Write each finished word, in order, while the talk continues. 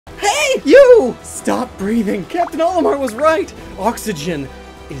Hey, you! Stop breathing. Captain Olimar was right. Oxygen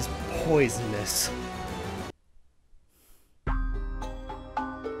is poisonous.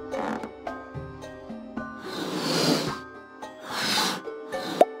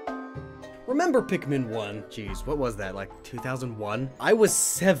 Remember Pikmin 1? Jeez, what was that, like 2001? I was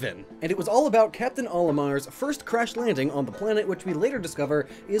 7, and it was all about Captain Olimar's first crash landing on the planet which we later discover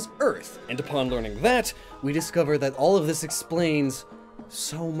is Earth. And upon learning that, we discover that all of this explains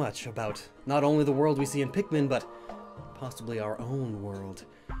so much about not only the world we see in Pikmin, but possibly our own world.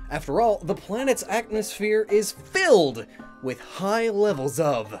 After all, the planet's atmosphere is filled with high levels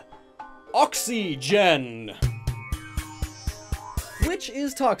of oxygen, which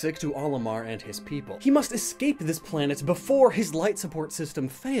is toxic to Olimar and his people. He must escape this planet before his light support system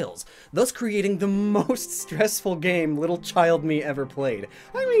fails, thus creating the most stressful game little child me ever played.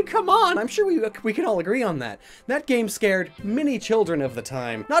 I mean, come on, I'm sure we can all agree on that. That game scared many children of the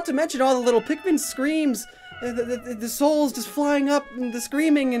time. Not to mention all the little Pikmin screams, the souls just flying up, and the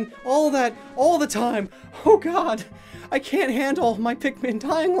screaming, and all that, all the time. Oh god, I can't handle my Pikmin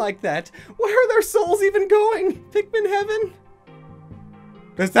dying like that. Where are their souls even going? Pikmin heaven?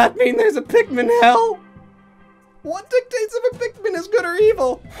 Does that mean there's a Pikmin hell? What dictates if a Pikmin is good or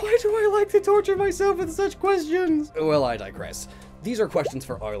evil? Why do I like to torture myself with such questions? Well, I digress. These are questions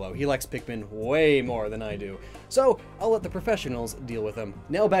for Arlo. He likes Pikmin way more than I do. So, I'll let the professionals deal with them.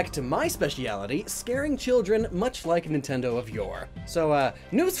 Now back to my speciality, scaring children much like Nintendo of yore. So,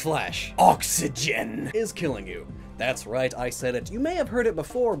 newsflash! Oxygen is killing you. That's right, I said it. You may have heard it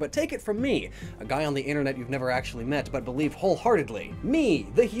before, but take it from me, a guy on the internet you've never actually met but believe wholeheartedly. Me,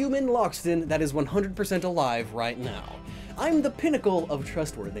 the human Loxton that is 100% alive right now. I'm the pinnacle of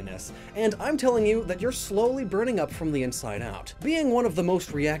trustworthiness, and I'm telling you that you're slowly burning up from the inside out. Being one of the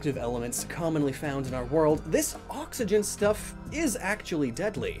most reactive elements commonly found in our world, this oxygen stuff is actually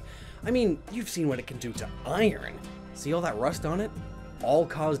deadly. I mean, you've seen what it can do to iron. See all that rust on it? All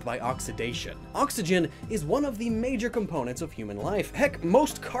caused by oxidation. Oxygen is one of the major components of human life. Heck,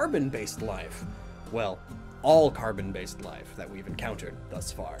 most carbon-based life. Well, all carbon-based life that we've encountered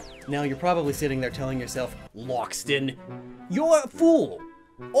thus far. Now you're probably sitting there telling yourself, Loxton, you're a fool.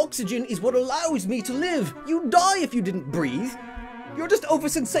 Oxygen is what allows me to live. You'd die if you didn't breathe. You're just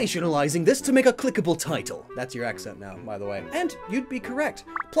over-sensationalizing this to make a clickable title. That's your accent now, by the way. And you'd be correct.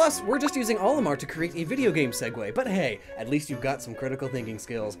 Plus, we're just using Olimar to create a video game segue, but hey, at least you've got some critical thinking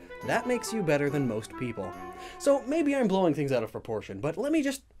skills. That makes you better than most people. So maybe I'm blowing things out of proportion, but let me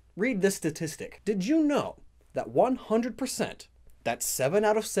just read this statistic. Did you know that 100%, that 7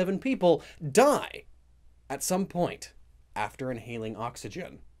 out of 7 people die at some point after inhaling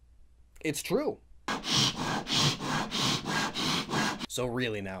oxygen? It's true. So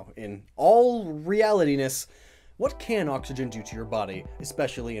really now, in all realityness, what can oxygen do to your body,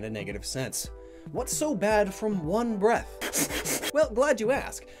 especially in a negative sense? What's so bad from one breath? Well, glad you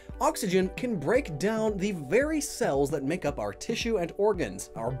ask. Oxygen can break down the very cells that make up our tissue and organs,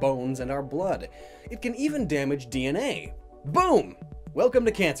 our bones and our blood. It can even damage DNA. Boom! Welcome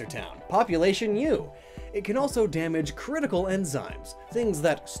to Cancer Town. Population U. It can also damage critical enzymes, things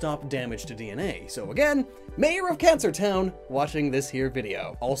that stop damage to DNA. So again, Mayor of Cancer Town watching this here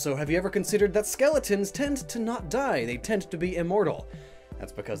video. Also, have you ever considered that skeletons tend to not die? They tend to be immortal.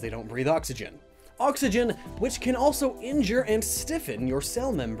 That's because they don't breathe oxygen. Oxygen, which can also injure and stiffen your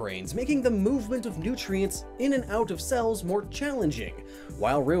cell membranes, making the movement of nutrients in and out of cells more challenging,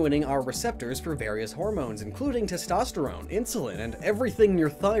 while ruining our receptors for various hormones, including testosterone, insulin, and everything your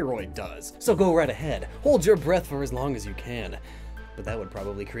thyroid does. So go right ahead, hold your breath for as long as you can. But that would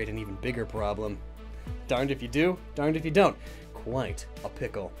probably create an even bigger problem. Darned if you do, darned if you don't. Quite a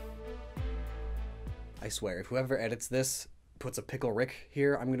pickle. I swear, if whoever edits this puts a pickle Rick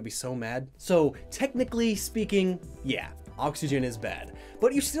here, I'm gonna be so mad. So, technically speaking, yeah, oxygen is bad,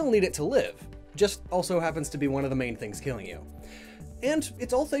 but you still need it to live. Just also happens to be one of the main things killing you. And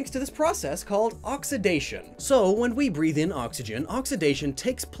it's all thanks to this process called oxidation. So when we breathe in oxygen, oxidation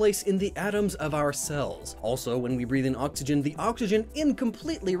takes place in the atoms of our cells. Also, when we breathe in oxygen, the oxygen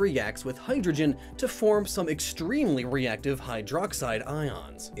incompletely reacts with hydrogen to form some extremely reactive hydroxide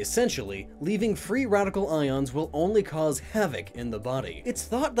ions. Essentially, leaving free radical ions will only cause havoc in the body. It's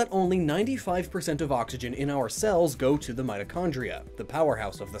thought that only 95% of oxygen in our cells go to the mitochondria, the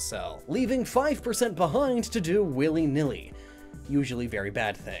powerhouse of the cell, leaving 5% behind to do willy-nilly. Usually very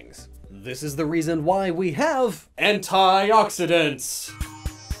bad things. This is the reason why we have antioxidants.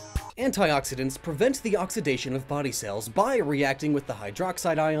 Antioxidants prevent the oxidation of body cells by reacting with the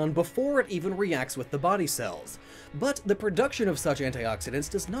hydroxide ion before it even reacts with the body cells. But the production of such antioxidants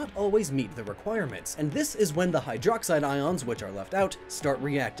does not always meet the requirements, and this is when the hydroxide ions, which are left out, start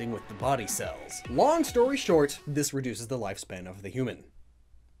reacting with the body cells. Long story short, this reduces the lifespan of the human.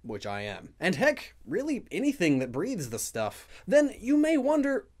 Which I am. And heck, really anything that breathes the stuff. Then you may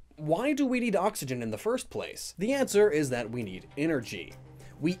wonder, why do we need oxygen in the first place? The answer is that we need energy.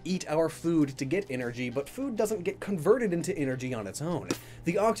 We eat our food to get energy, but food doesn't get converted into energy on its own.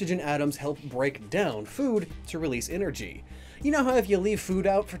 The oxygen atoms help break down food to release energy. You know how if you leave food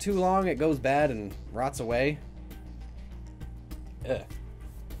out for too long, it goes bad and rots away?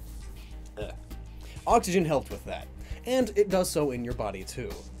 Oxygen helped with that, and it does so in your body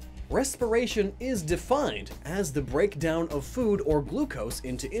too. Respiration is defined as the breakdown of food or glucose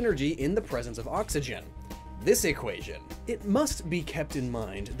into energy in the presence of oxygen. This equation. It must be kept in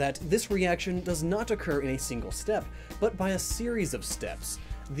mind that this reaction does not occur in a single step, but by a series of steps.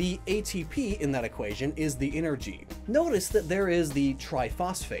 The ATP in that equation is the energy. Notice that there is the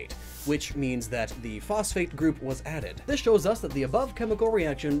triphosphate, which means that the phosphate group was added. This shows us that the above chemical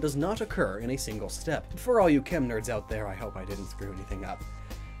reaction does not occur in a single step. For all you chem nerds out there, I hope I didn't screw anything up.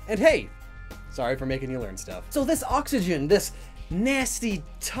 And hey, sorry for making you learn stuff. So this oxygen, this nasty,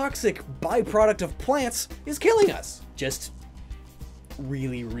 toxic byproduct of plants, is killing us. Just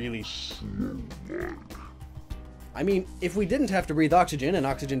really, really I mean, if we didn't have to breathe oxygen and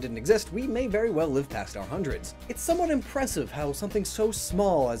oxygen didn't exist, we may very well live past our hundreds. It's somewhat impressive how something so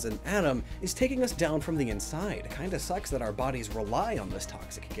small as an atom is taking us down from the inside. Kinda sucks that our bodies rely on this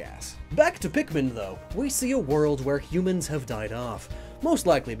toxic gas. Back to Pikmin though, we see a world where humans have died off. Most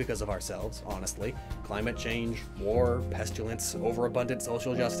likely because of ourselves, honestly. Climate change, war, pestilence, overabundant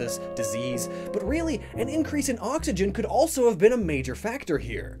social justice, disease. But really, an increase in oxygen could also have been a major factor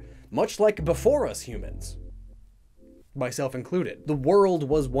here. Much like before us humans. Myself included. The world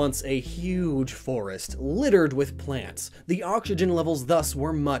was once a huge forest, littered with plants. The oxygen levels thus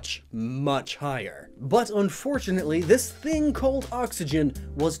were much, much higher. But unfortunately, this thing called oxygen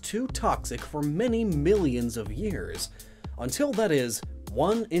was too toxic for many millions of years. Until, that is,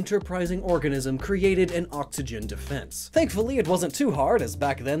 one enterprising organism created an oxygen defense. Thankfully, it wasn't too hard, as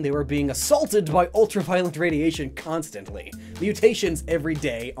back then they were being assaulted by ultraviolet radiation constantly. Mutations every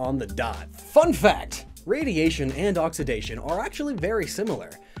day on the dot. Fun fact! Radiation and oxidation are actually very similar.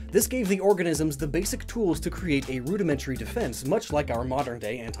 This gave the organisms the basic tools to create a rudimentary defense, much like our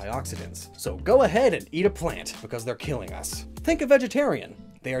modern-day antioxidants. So go ahead and eat a plant, because they're killing us. Think a vegetarian.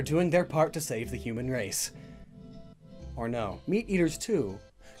 They are doing their part to save the human race. Or no, meat eaters too.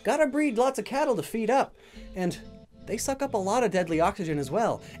 Gotta breed lots of cattle to feed up. And they suck up a lot of deadly oxygen as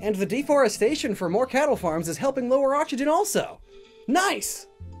well. And the deforestation for more cattle farms is helping lower oxygen also. Nice!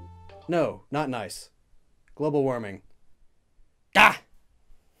 No, not nice. Global warming. Ah!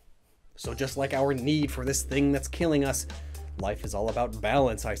 So just like our need for this thing that's killing us, life is all about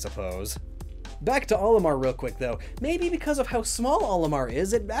balance, I suppose. Back to Olimar real quick though. Maybe because of how small Olimar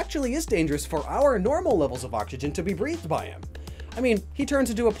is, it actually is dangerous for our normal levels of oxygen to be breathed by him. I mean, he turns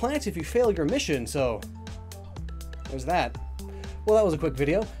into a plant if you fail your mission, so there's that. Well, that was a quick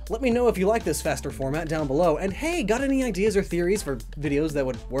video. Let me know if you like this faster format down below, and hey, got any ideas or theories for videos that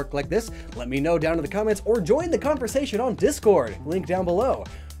would work like this? Let me know down in the comments, or join the conversation on Discord, link down below.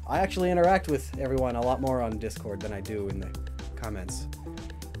 I actually interact with everyone a lot more on Discord than I do in the comments.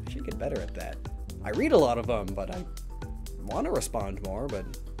 I should get better at that. I read a lot of them, but I want to respond more, but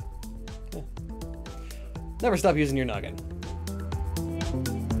never stop using your noggin.